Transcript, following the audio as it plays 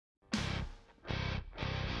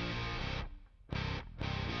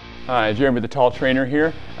Hi, Jeremy, the tall trainer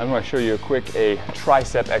here. I'm going to show you a quick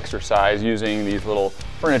tricep exercise using these little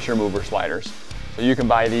furniture mover sliders. So you can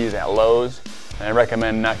buy these at Lowe's, and I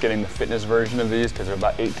recommend not getting the fitness version of these because they're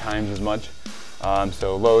about 8 times as much.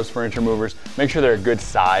 So Lowe's furniture movers, make sure they're a good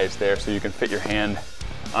size there so you can fit your hand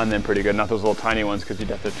on them pretty good. Not those little tiny ones because you'd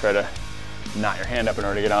have to try to knot your hand up in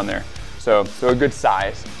order to get on there. So a good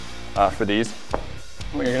size for these.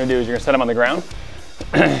 What you're going to do is you're going to set them on the ground.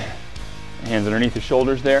 Hands underneath the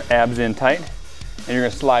shoulders there, abs in tight. And you're gonna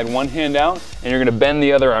slide one hand out and you're gonna bend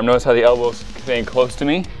the other arm. Notice how the elbow's staying close to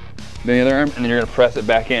me. Bend the other arm and then you're gonna press it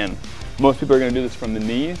back in. Most people are gonna do this from the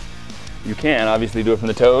knees. You can obviously do it from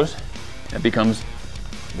the toes. It becomes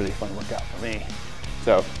a really fun workout for me.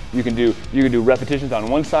 So you can do repetitions on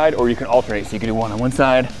one side or you can alternate. So you can do one on one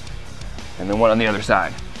side and then one on the other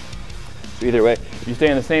side. So either way, if you stay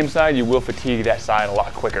on the same side, you will fatigue that side a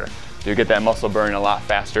lot quicker. So you get that muscle burn a lot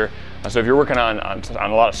faster. So if you're working on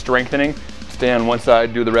a lot of strengthening, stay on one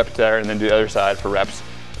side, do the reps there, and then do the other side for reps.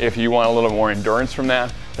 If you want a little more endurance from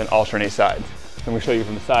that, then alternate sides. So I'm gonna show you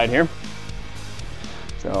from the side here.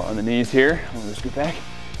 So on the knees here, I'm gonna scoot back.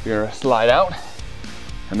 You're gonna slide out,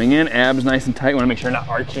 coming in, abs nice and tight. You wanna make sure you're not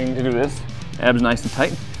arching to do this. Abs nice and tight,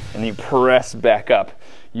 and then you press back up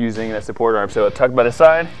using that support arm. So tuck by the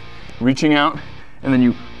side, reaching out, and then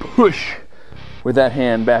you push with that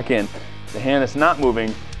hand back in. The hand that's not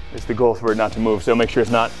moving, it's the goal for it not to move. So make sure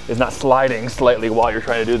it's not sliding slightly while you're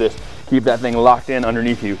trying to do this. Keep that thing locked in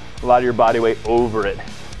underneath you. A lot of your body weight over it,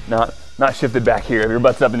 not shifted back here. If your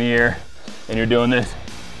butt's up in the air and you're doing this,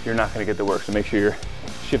 you're not gonna get the work. So make sure you're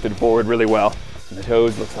shifted forward really well. And the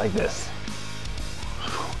toes looks like this.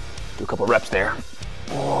 Do a couple reps there.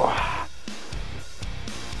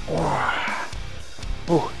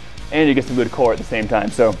 And you get some good core at the same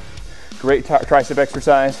time. So great tricep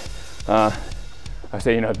exercise. I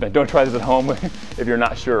say, don't try this at home if you're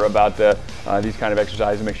not sure about these kind of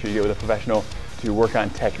exercises. Make sure you get with a professional to work on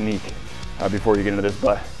technique before you get into this,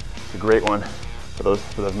 but it's a great one for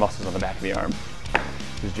those muscles on the back of the arm.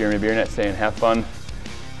 This is Jeremy Biernet saying have fun,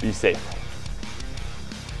 be safe.